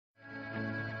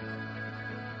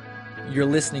You're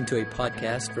listening to a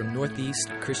podcast from Northeast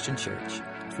Christian Church.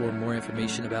 For more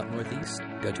information about Northeast,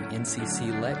 go to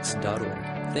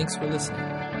ncclex.org. Thanks for listening.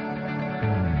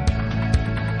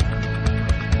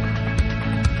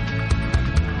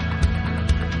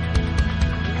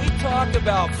 When we talk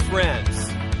about friends,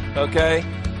 okay?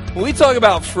 When we talk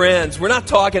about friends, we're not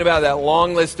talking about that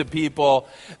long list of people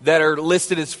that are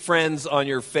listed as friends on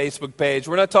your Facebook page.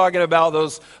 We're not talking about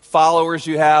those followers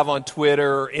you have on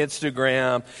Twitter or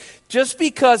Instagram. Just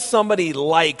because somebody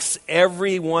likes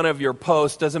every one of your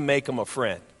posts doesn't make them a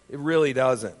friend. It really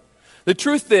doesn't. The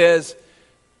truth is,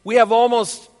 we have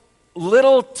almost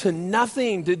little to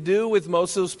nothing to do with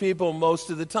most of those people most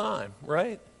of the time,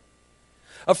 right?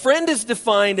 A friend is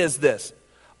defined as this: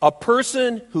 a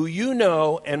person who you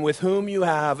know and with whom you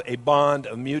have a bond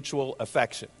of mutual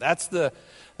affection. That's the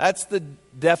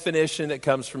definition that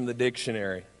comes from the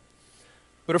dictionary.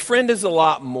 But a friend is a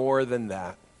lot more than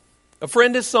that. A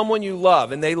friend is someone you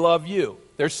love and they love you.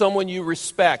 There's someone you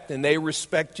respect and they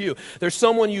respect you. There's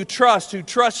someone you trust who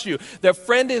trusts you. Their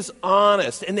friend is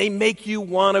honest and they make you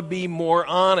want to be more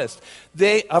honest.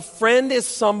 A friend is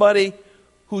somebody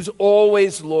who's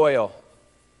always loyal.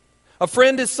 A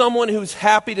friend is someone who's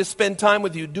happy to spend time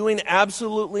with you, doing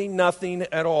absolutely nothing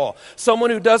at all. Someone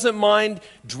who doesn't mind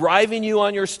driving you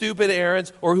on your stupid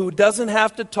errands or who doesn't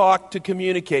have to talk to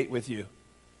communicate with you.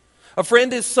 A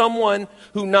friend is someone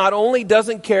who not only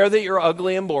doesn't care that you're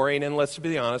ugly and boring, and let's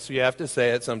be honest, you have to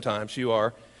say it sometimes, you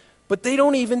are, but they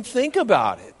don't even think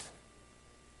about it.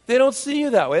 They don't see you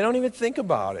that way. They don't even think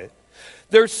about it.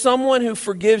 There's someone who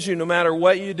forgives you no matter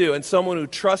what you do, and someone who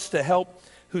tries to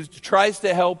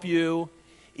help you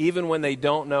even when they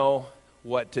don't know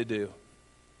what to do.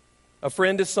 A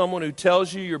friend is someone who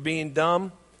tells you you're being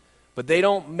dumb, but they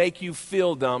don't make you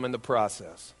feel dumb in the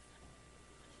process.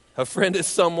 A friend is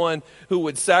someone who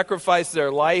would sacrifice their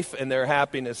life and their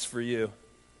happiness for you.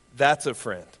 That's a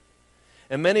friend.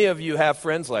 And many of you have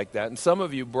friends like that, and some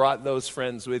of you brought those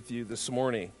friends with you this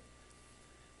morning.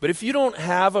 But if you don't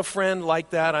have a friend like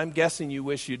that, I'm guessing you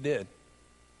wish you did.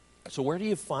 So where do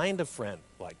you find a friend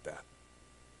like that?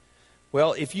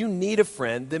 Well, if you need a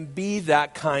friend, then be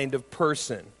that kind of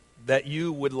person that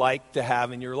you would like to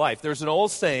have in your life. There's an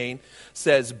old saying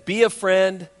says, be a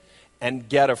friend and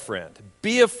get a friend.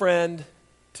 Be a friend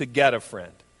to get a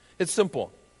friend. It's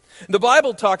simple. The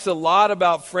Bible talks a lot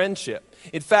about friendship.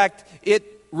 In fact,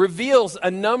 it reveals a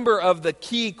number of the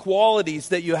key qualities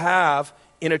that you have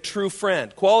in a true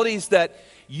friend. Qualities that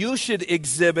you should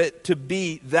exhibit to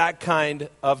be that kind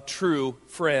of true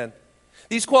friend.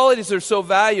 These qualities are so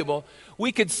valuable,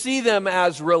 we could see them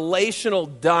as relational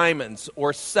diamonds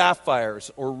or sapphires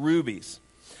or rubies.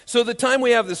 So the time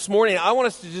we have this morning, I want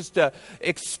us to just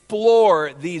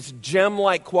explore these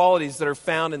gem-like qualities that are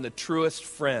found in the truest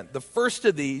friend. The first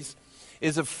of these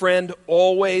is a friend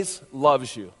always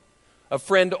loves you. A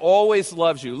friend always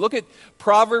loves you. Look at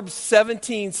Proverbs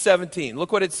 17:17.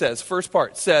 Look what it says. First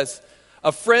part says,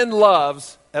 a friend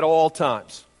loves at all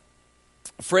times.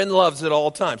 A friend loves at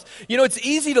all times. You know, it's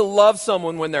easy to love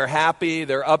someone when they're happy,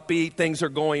 they're upbeat, things are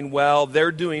going well,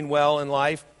 they're doing well in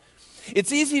life.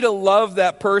 It's easy to love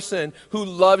that person who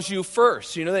loves you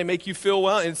first. You know, they make you feel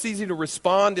well, and it's easy to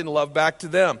respond in love back to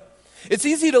them. It's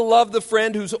easy to love the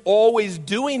friend who's always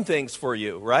doing things for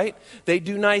you, right? They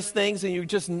do nice things, and you're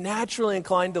just naturally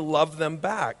inclined to love them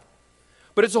back.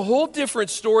 But it's a whole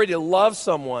different story to love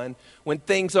someone when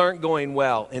things aren't going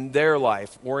well in their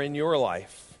life or in your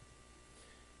life.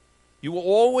 You will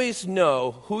always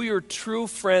know who your true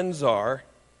friends are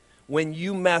when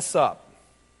you mess up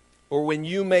or when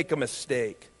you make a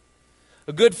mistake.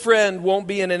 A good friend won't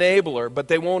be an enabler, but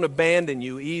they won't abandon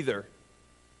you either.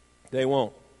 They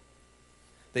won't.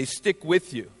 They stick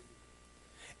with you,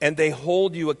 and they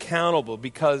hold you accountable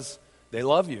because they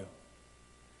love you.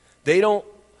 They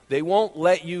won't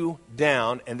let you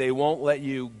down, and they won't let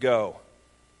you go.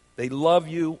 They love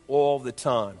you all the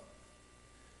time.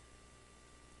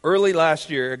 Early last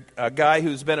year, a guy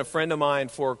who's been a friend of mine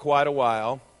for quite a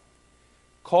while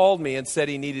called me and said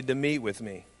he needed to meet with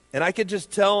me. And I could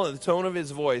just tell in the tone of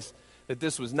his voice that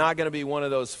this was not going to be one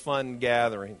of those fun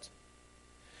gatherings.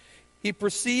 He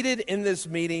proceeded in this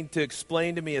meeting to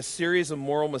explain to me a series of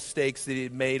moral mistakes that he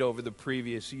had made over the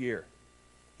previous year.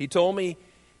 He told me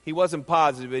he wasn't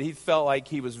positive, but he felt like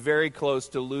he was very close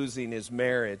to losing his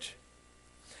marriage.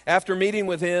 After meeting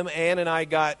with him, Ann and I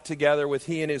got together with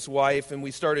he and his wife, and we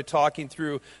started talking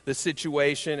through the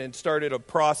situation and started a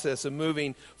process of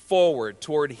moving forward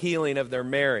toward healing of their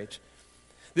marriage.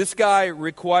 This guy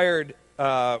required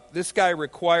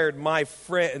my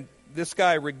friend. This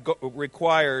guy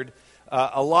required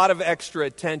a lot of extra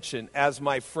attention as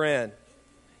my friend.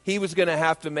 he was going to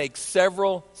have to make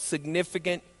several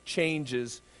significant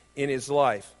changes in his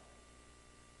life.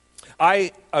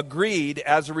 I agreed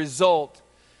as a result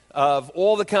of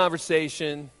all the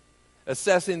conversation,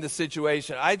 assessing the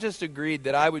situation. I just agreed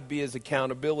that I would be his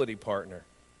accountability partner.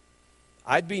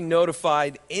 I'd be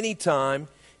notified anytime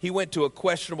he went to a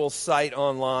questionable site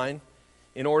online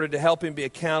in order to help him be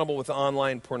accountable with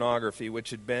online pornography, which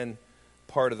had been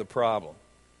part of the problem.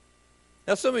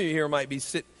 Now, some of you here might be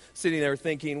sitting there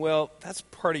thinking, well, that's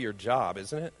part of your job,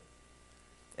 isn't it?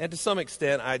 And to some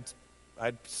extent,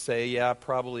 I'd say, yeah,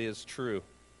 probably is true.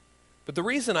 But the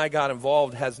reason I got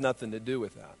involved has nothing to do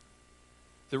with that.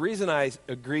 The reason I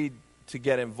agreed to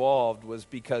get involved was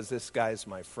because this guy's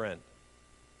my friend.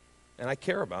 And I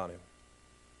care about him.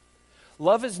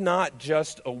 Love is not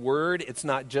just a word. It's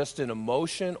not just an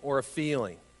emotion or a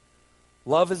feeling.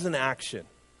 Love is an action.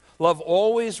 Love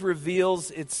always reveals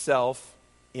itself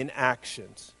in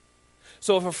actions.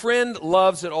 So if a friend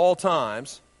loves at all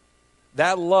times,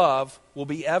 that love will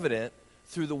be evident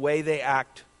through the way they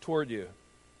act toward you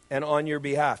and on your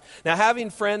behalf. Now, having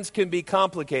friends can be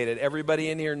complicated. Everybody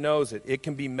in here knows it. It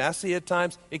can be messy at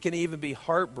times. It can even be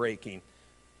heartbreaking.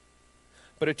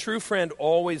 But a true friend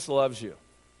always loves you.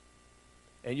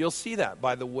 And you'll see that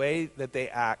by the way that they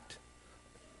act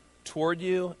toward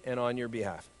you and on your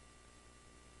behalf.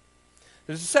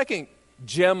 There's a second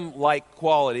gem-like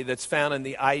quality that's found in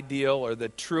the ideal or the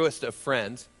truest of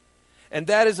friends. And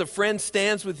that is a friend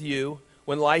stands with you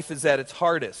when life is at its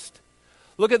hardest.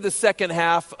 Look at the second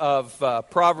half of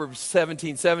Proverbs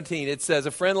 17:17. It says,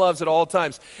 a friend loves at all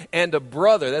times, and a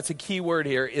brother, that's a key word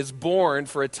here, is born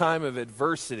for a time of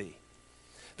adversity.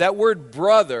 That word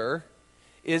brother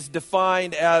is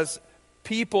defined as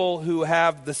people who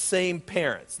have the same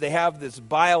parents. They have this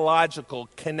biological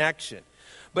connection.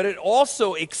 But it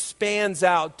also expands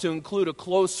out to include a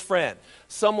close friend,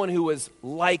 someone who is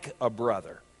like a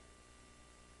brother.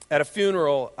 At a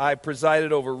funeral I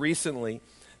presided over recently,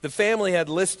 the family had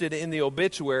listed in the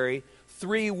obituary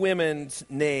 3 women's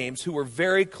names who were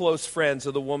very close friends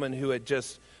of the woman who had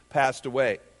just passed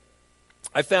away.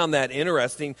 I found that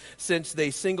interesting since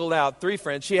they singled out 3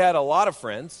 friends. She had a lot of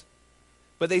friends,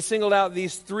 but they singled out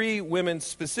these 3 women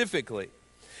specifically.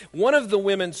 One of the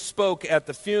women spoke at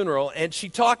the funeral, and she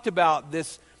talked about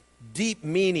this deep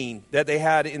meaning that they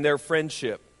had in their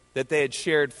friendship that they had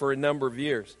shared for a number of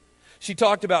years. She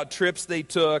talked about trips they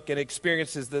took and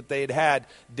experiences that they had had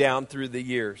down through the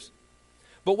years.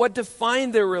 But what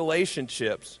defined their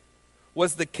relationships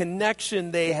was the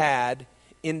connection they had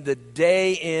in the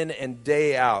day in and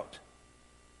day out.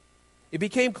 It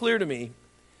became clear to me,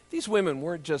 these women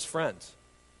weren't just friends.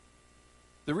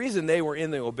 The reason they were in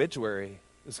the obituary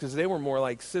is because they were more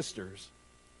like sisters.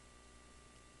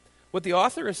 What the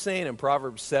author is saying in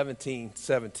Proverbs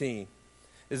 17:17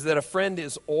 is that a friend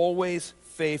is always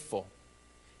faithful.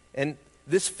 And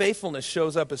this faithfulness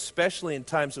shows up especially in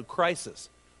times of crisis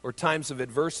or times of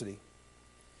adversity.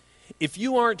 If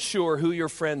you aren't sure who your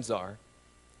friends are,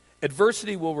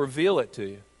 adversity will reveal it to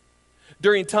you.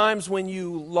 During times when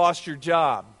you lost your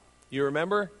job, you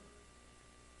remember?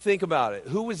 Think about it.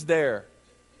 Who was there?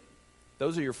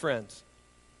 Those are your friends.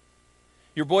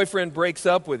 Your boyfriend breaks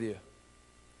up with you.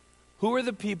 Who are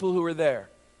the people who are there?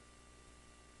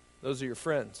 Those are your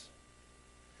friends.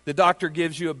 The doctor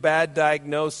gives you a bad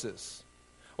diagnosis,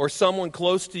 or someone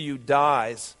close to you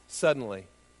dies suddenly.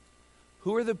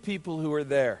 Who are the people who are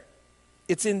there?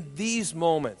 It's in these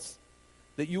moments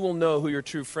that you will know who your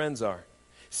true friends are.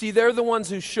 See, they're the ones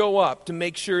who show up to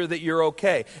make sure that you're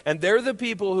okay. And they're the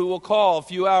people who will call a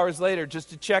few hours later just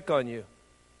to check on you.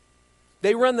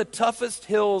 They run the toughest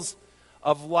hills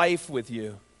of life with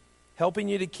you, helping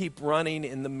you to keep running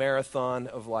in the marathon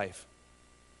of life.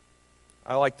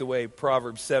 I like the way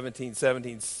Proverbs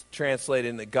 17:17 is translated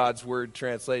in the God's Word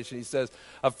translation. He says,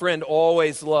 a friend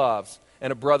always loves,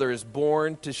 and a brother is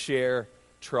born to share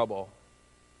trouble.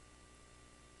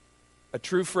 A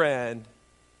true friend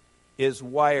is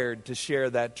wired to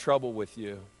share that trouble with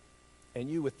you, and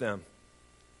you with them.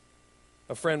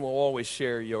 A friend will always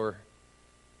share your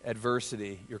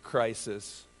adversity, your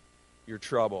crisis, your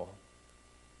trouble.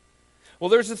 Well,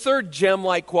 there's a third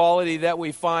gem-like quality that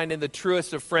we find in the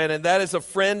truest of friends, and that is a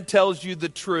friend tells you the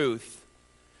truth.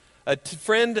 A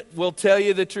friend will tell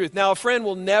you the truth. Now, a friend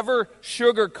will never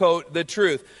sugarcoat the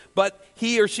truth, but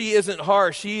he or she isn't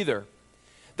harsh either.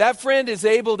 That friend is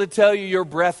able to tell you your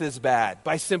breath is bad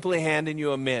by simply handing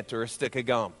you a mint or a stick of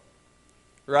gum,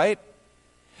 right?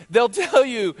 They'll tell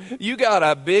you you got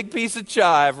a big piece of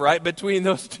chive right between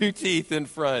those 2 teeth in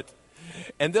front,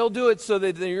 and they'll do it so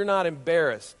that you're not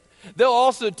embarrassed. They'll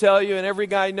also tell you, and every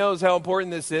guy knows how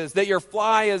important this is, that your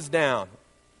fly is down.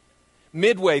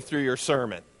 midway through your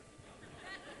sermon.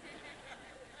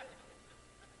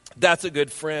 That's a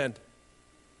good friend.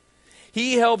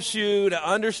 He helps you to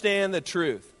understand the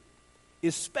truth,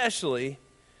 especially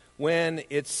when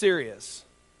it's serious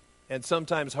and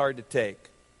sometimes hard to take.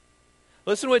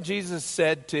 Listen to what Jesus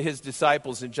said to his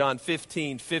disciples in John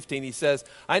 15:15. He says,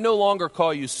 I no longer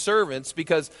call you servants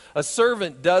because a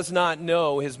servant does not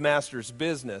know his master's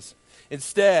business.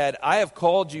 Instead, I have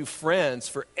called you friends,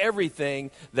 for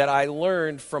everything that I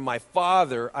learned from my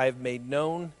Father I have made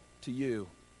known to you.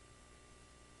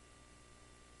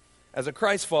 As a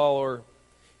Christ follower,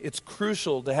 it's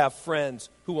crucial to have friends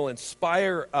who will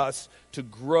inspire us to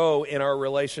grow in our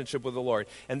relationship with the Lord.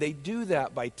 And they do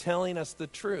that by telling us the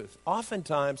truth,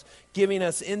 oftentimes giving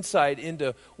us insight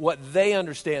into what they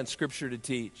understand Scripture to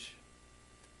teach.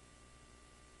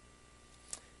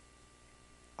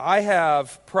 I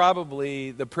have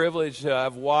probably the privilege to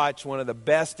have watched one of the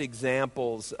best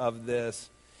examples of this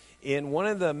in one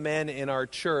of the men in our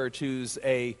church who's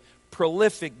a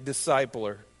prolific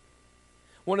discipler.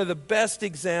 One of the best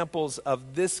examples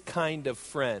of this kind of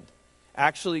friend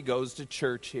actually goes to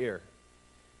church here.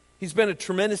 He's been a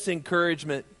tremendous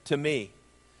encouragement to me,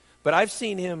 but I've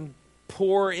seen him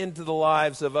pour into the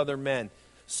lives of other men,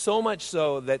 so much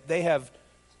so that they have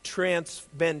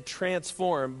been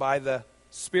transformed by the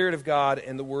Spirit of God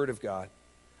and the Word of God.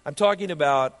 I'm talking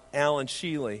about Alan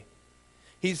Sheely.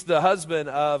 He's the husband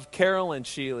of Carolyn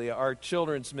Sheely, our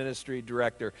children's ministry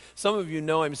director. Some of you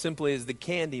know him simply as the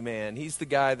Candy Man. He's the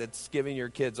guy that's giving your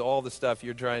kids all the stuff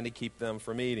you're trying to keep them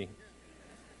from eating.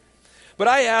 But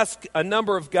I asked a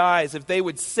number of guys if they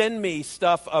would send me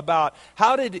stuff about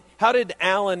how did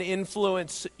Alan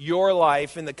influence your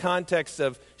life in the context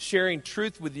of sharing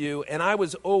truth with you, and I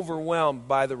was overwhelmed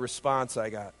by the response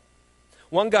I got.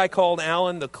 One guy called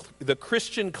Alan the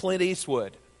Christian Clint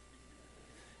Eastwood.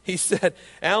 He said,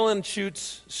 Alan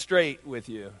shoots straight with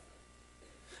you.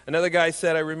 Another guy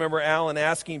said, I remember Alan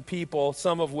asking people,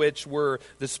 some of which were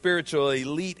the spiritual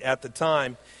elite at the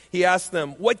time, he asked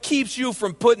them, what keeps you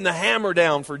from putting the hammer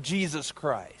down for Jesus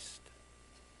Christ?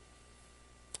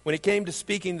 When it came to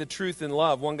speaking the truth in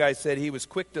love, one guy said he was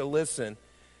quick to listen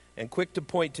and quick to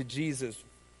point to Jesus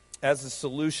as the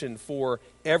solution for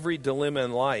every dilemma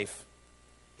in life.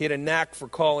 He had a knack for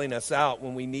calling us out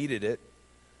when we needed it.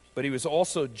 But he was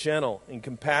also gentle and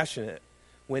compassionate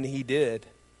when he did.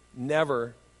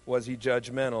 Never was he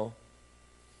judgmental.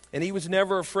 And he was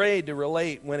never afraid to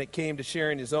relate when it came to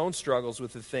sharing his own struggles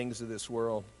with the things of this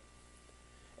world.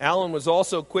 Alan was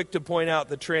also quick to point out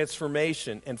the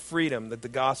transformation and freedom that the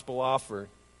gospel offered.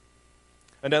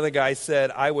 Another guy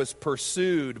said, I was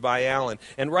pursued by Alan.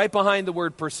 And right behind the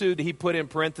word pursued, he put in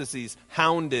parentheses,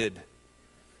 hounded.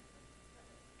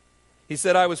 He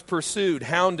said, I was pursued,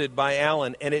 hounded by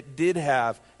Alan, and it did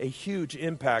have a huge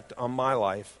impact on my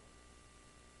life.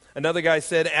 Another guy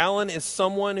said, Alan is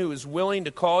someone who is willing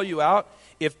to call you out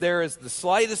if there is the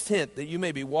slightest hint that you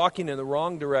may be walking in the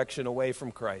wrong direction away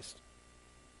from Christ.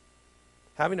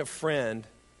 Having a friend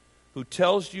who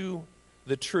tells you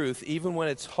the truth, even when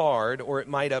it's hard or it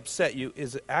might upset you,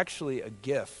 is actually a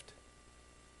gift.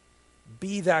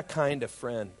 Be that kind of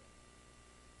friend.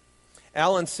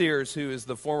 Alan Sears, who is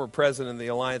the former president of the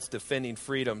Alliance Defending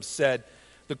Freedom, said,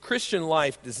 the Christian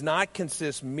life does not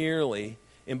consist merely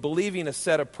in believing a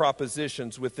set of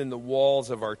propositions within the walls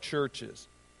of our churches.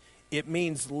 It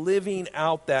means living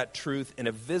out that truth in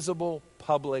a visible,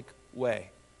 public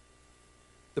way.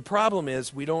 The problem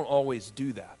is we don't always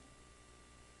do that.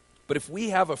 But if we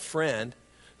have a friend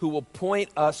who will point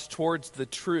us towards the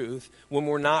truth when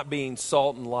we're not being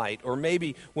salt and light, or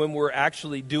maybe when we're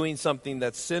actually doing something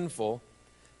that's sinful,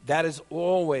 that is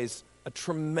always a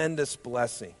tremendous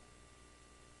blessing.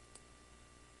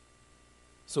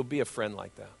 So be a friend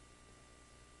like that.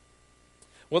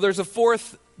 Well, there's a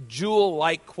fourth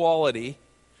jewel-like quality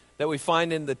that we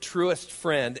find in the truest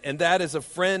friend, and that is a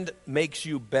friend makes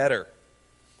you better.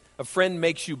 A friend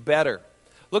makes you better.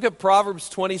 Look at Proverbs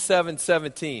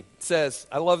 27:17. It says,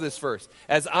 I love this verse,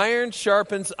 as iron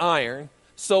sharpens iron,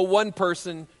 so one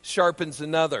person sharpens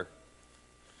another.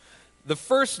 The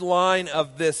first line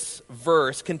of this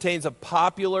verse contains a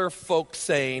popular folk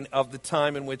saying of the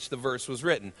time in which the verse was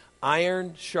written.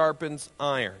 Iron sharpens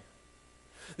iron.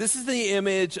 This is the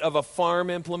image of a farm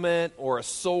implement or a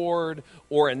sword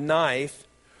or a knife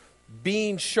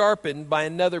being sharpened by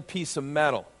another piece of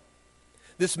metal.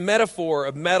 This metaphor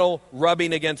of metal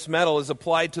rubbing against metal is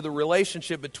applied to the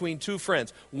relationship between two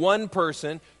friends, one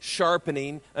person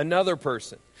sharpening another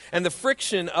person. And the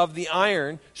friction of the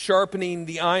iron sharpening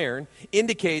the iron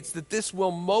indicates that this will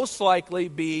most likely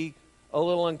be a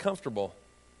little uncomfortable.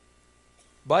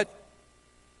 But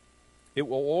It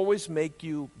will always make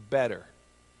you better.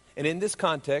 And in this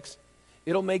context,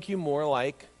 it'll make you more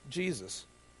like Jesus.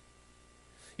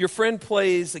 Your friend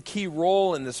plays a key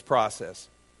role in this process.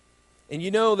 And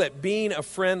you know that being a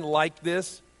friend like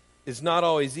this is not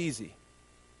always easy,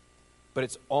 but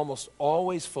it's almost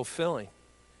always fulfilling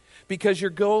because you're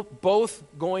both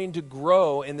going to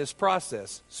grow in this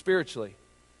process spiritually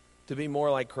to be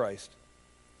more like Christ.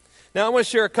 Now I want to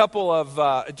share a couple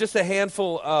of, just a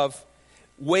handful of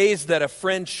ways that a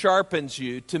friend sharpens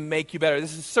you to make you better.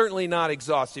 This is certainly not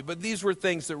exhaustive, but these were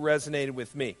things that resonated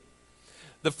with me.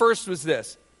 The first was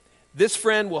this. This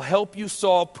friend will help you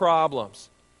solve problems.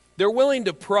 They're willing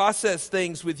to process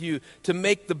things with you to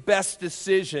make the best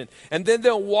decision. And then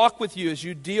they'll walk with you as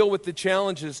you deal with the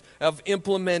challenges of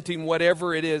implementing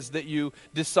whatever it is that you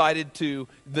decided to,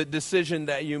 the decision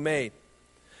that you made.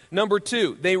 Number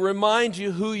two, they remind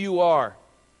you who you are.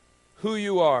 Who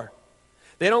you are.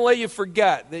 They don't let you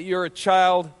forget that you're a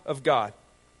child of God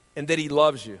and that He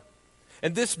loves you.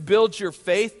 And this builds your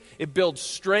faith. It builds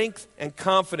strength and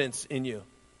confidence in you.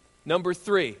 Number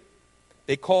three,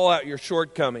 they call out your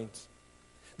shortcomings.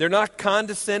 They're not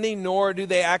condescending, nor do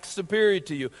they act superior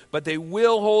to you, but they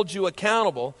will hold you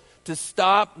accountable to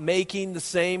stop making the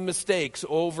same mistakes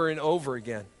over and over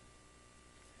again.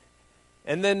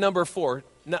 And then number four,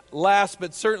 last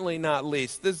but certainly not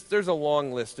least, there's a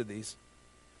long list of these.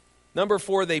 Number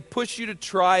four, they push you to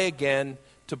try again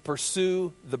to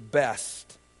pursue the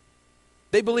best.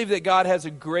 They believe that God has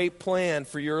a great plan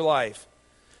for your life.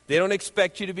 They don't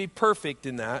expect you to be perfect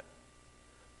in that,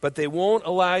 but they won't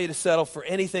allow you to settle for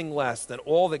anything less than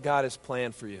all that God has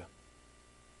planned for you.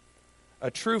 A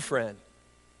true friend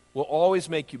will always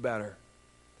make you better.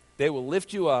 They will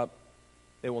lift you up.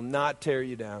 They will not tear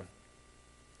you down.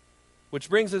 Which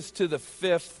brings us to the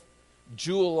fifth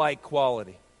jewel-like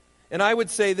quality. And I would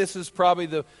say this is probably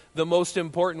the most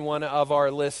important one of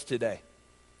our list today.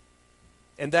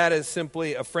 And that is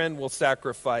simply a friend will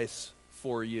sacrifice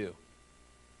for you.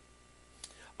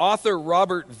 Author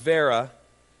Robert Vera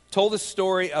told a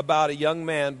story about a young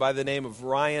man by the name of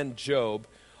Ryan Job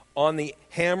on the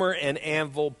Hammer and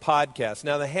Anvil podcast.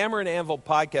 Now, the Hammer and Anvil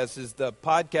podcast is the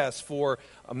podcast for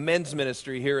a men's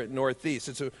ministry here at Northeast.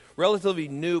 It's a relatively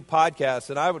new podcast,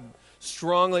 and I would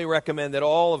strongly recommend that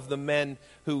all of the men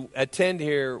who attend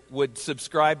here would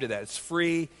subscribe to that. It's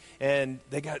free, and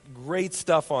they got great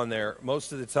stuff on there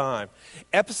most of the time.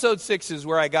 Episode 6 is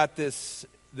where I got this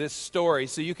story,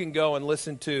 so you can go and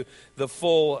listen to the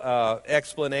full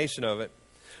explanation of it.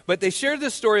 But they shared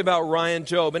this story about Ryan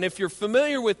Job, and if you're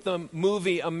familiar with the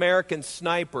movie American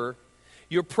Sniper,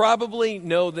 you probably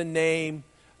know the name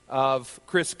of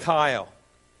Chris Kyle.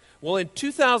 Well, in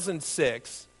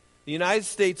 2006, the United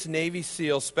States Navy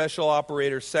SEAL Special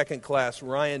Operator Second Class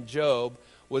Ryan Job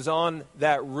was on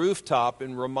that rooftop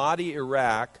in Ramadi,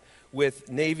 Iraq, with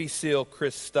Navy SEAL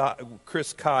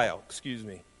Chris Kyle.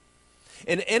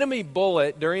 An enemy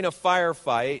bullet during a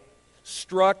firefight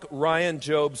struck Ryan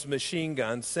Job's machine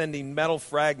gun, sending metal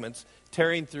fragments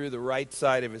tearing through the right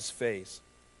side of his face.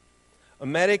 A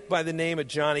medic by the name of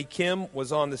Johnny Kim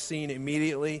was on the scene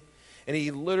immediately, and he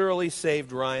literally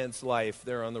saved Ryan's life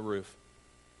there on the roof.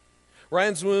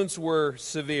 Ryan's wounds were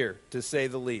severe, to say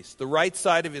the least. The right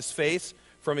side of his face,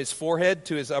 from his forehead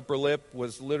to his upper lip,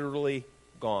 was literally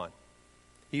gone.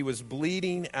 He was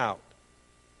bleeding out.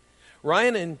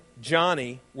 Ryan and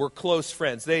Johnny were close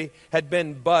friends. They had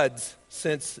been buds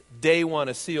since day one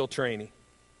of SEAL training.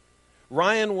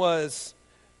 Ryan was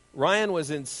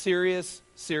in serious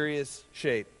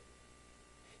shape.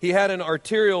 He had an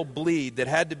arterial bleed that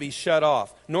had to be shut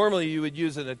off. Normally you would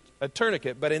use a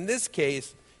tourniquet, but in this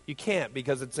case, you can't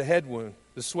because it's a head wound.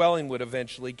 The swelling would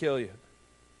eventually kill you.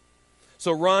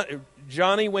 So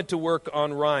Johnny went to work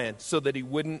on Ryan so that he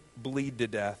wouldn't bleed to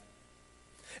death.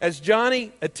 As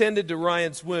Johnny attended to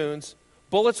Ryan's wounds,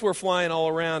 bullets were flying all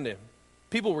around him.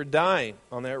 People were dying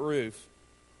on that roof.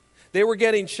 They were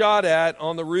getting shot at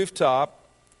on the rooftop,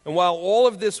 and while all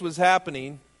of this was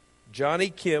happening, Johnny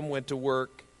Kim went to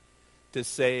work to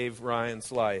save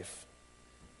Ryan's life.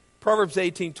 Proverbs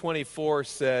 18:24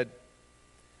 said,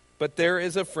 "But there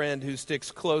is a friend who sticks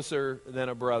closer than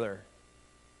a brother."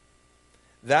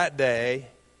 That day,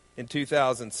 in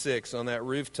 2006, on that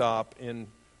rooftop in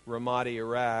Ramadi,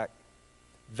 Iraq,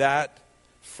 that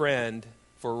friend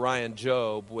for Ryan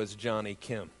Job was Johnny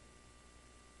Kim.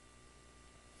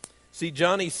 See,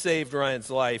 Johnny saved Ryan's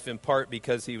life in part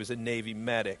because he was a Navy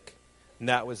medic, and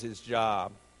that was his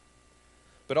job.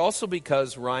 But also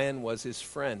because Ryan was his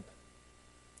friend.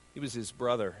 He was his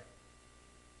brother.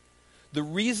 The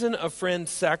reason a friend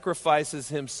sacrifices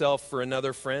himself for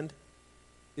another friend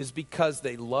is because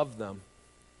they love them.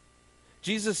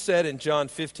 Jesus said in John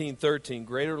 15:13,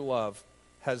 greater love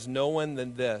has no one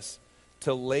than this,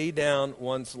 to lay down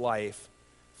one's life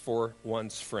for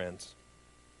one's friends.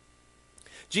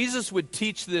 Jesus would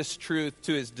teach this truth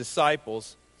to his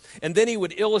disciples, and then he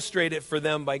would illustrate it for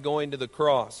them by going to the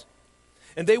cross.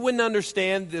 And they wouldn't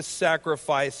understand this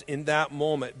sacrifice in that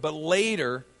moment, but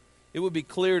later it would be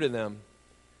clear to them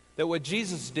that what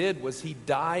Jesus did was he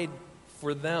died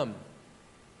for them,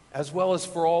 as well as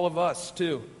for all of us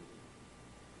too.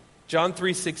 John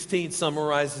 3:16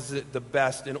 summarizes it the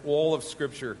best in all of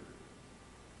Scripture.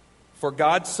 For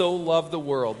God so loved the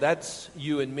world, that's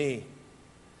you and me,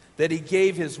 that he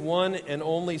gave his one and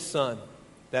only Son,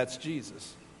 that's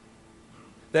Jesus,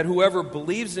 that whoever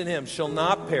believes in him shall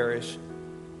not perish,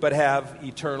 but have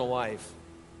eternal life.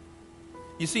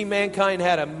 You see, mankind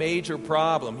had a major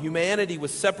problem. Humanity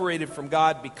was separated from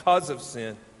God because of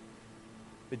sin.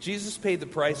 But Jesus paid the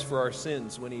price for our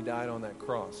sins when he died on that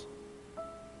cross.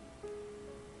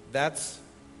 That's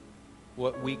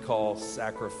what we call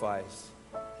sacrifice.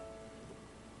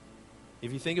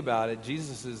 If you think about it,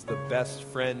 Jesus is the best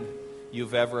friend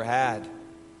you've ever had.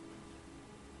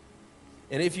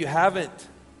 And if you haven't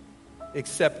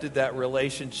accepted that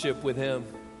relationship with him,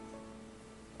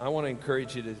 I want to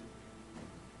encourage you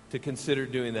to consider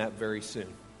doing that very soon.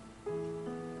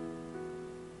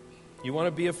 You want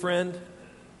to be a friend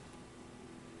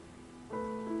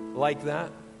like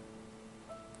that?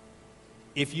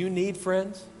 If you need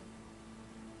friends,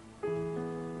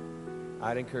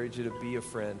 I'd encourage you to be a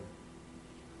friend.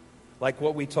 Like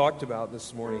what we talked about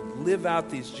this morning. Live out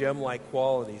these gem-like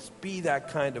qualities. Be that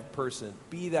kind of person.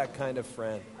 Be that kind of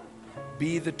friend.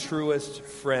 Be the truest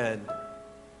friend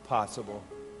possible.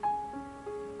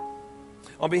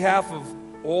 On behalf of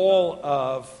all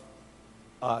of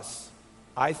us,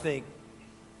 I think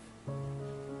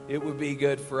it would be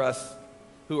good for us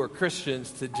who are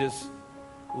Christians to just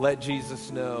let Jesus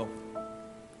know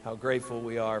how grateful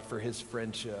we are for his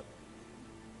friendship.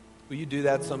 Will you do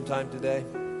that sometime today?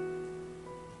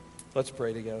 Let's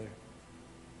pray together.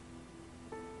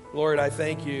 Lord, I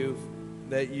thank you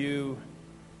that you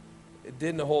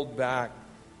didn't hold back.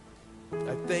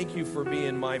 I thank you for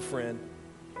being my friend.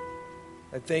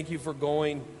 I thank you for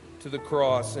going to the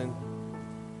cross and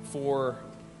for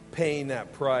paying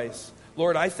that price.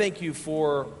 Lord, I thank you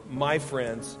for my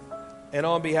friends. And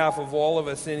on behalf of all of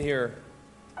us in here,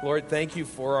 Lord, thank you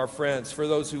for our friends, for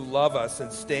those who love us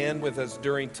and stand with us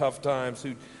during tough times,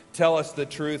 who tell us the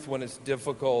truth when it's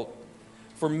difficult,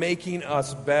 for making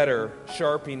us better,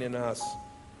 sharpening us.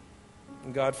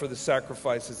 And God, for the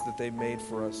sacrifices that they made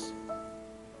for us.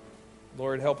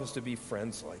 Lord, help us to be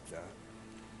friends like that.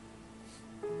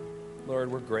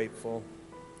 Lord, we're grateful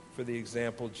for the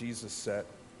example Jesus set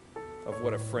of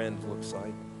what a friend looks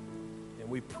like. And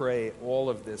we pray all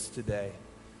of this today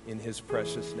in his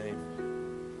precious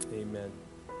name. Amen.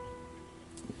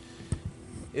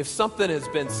 If something has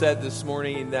been said this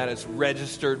morning that is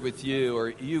registered with you, or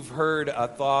you've heard a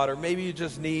thought, or maybe you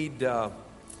just need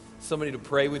somebody to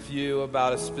pray with you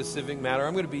about a specific matter,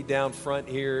 I'm going to be down front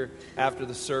here after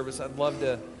the service. I'd love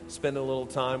to spend a little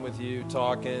time with you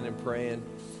talking and praying.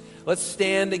 Let's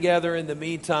stand together in the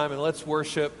meantime and let's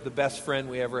worship the best friend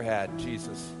we ever had,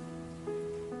 Jesus.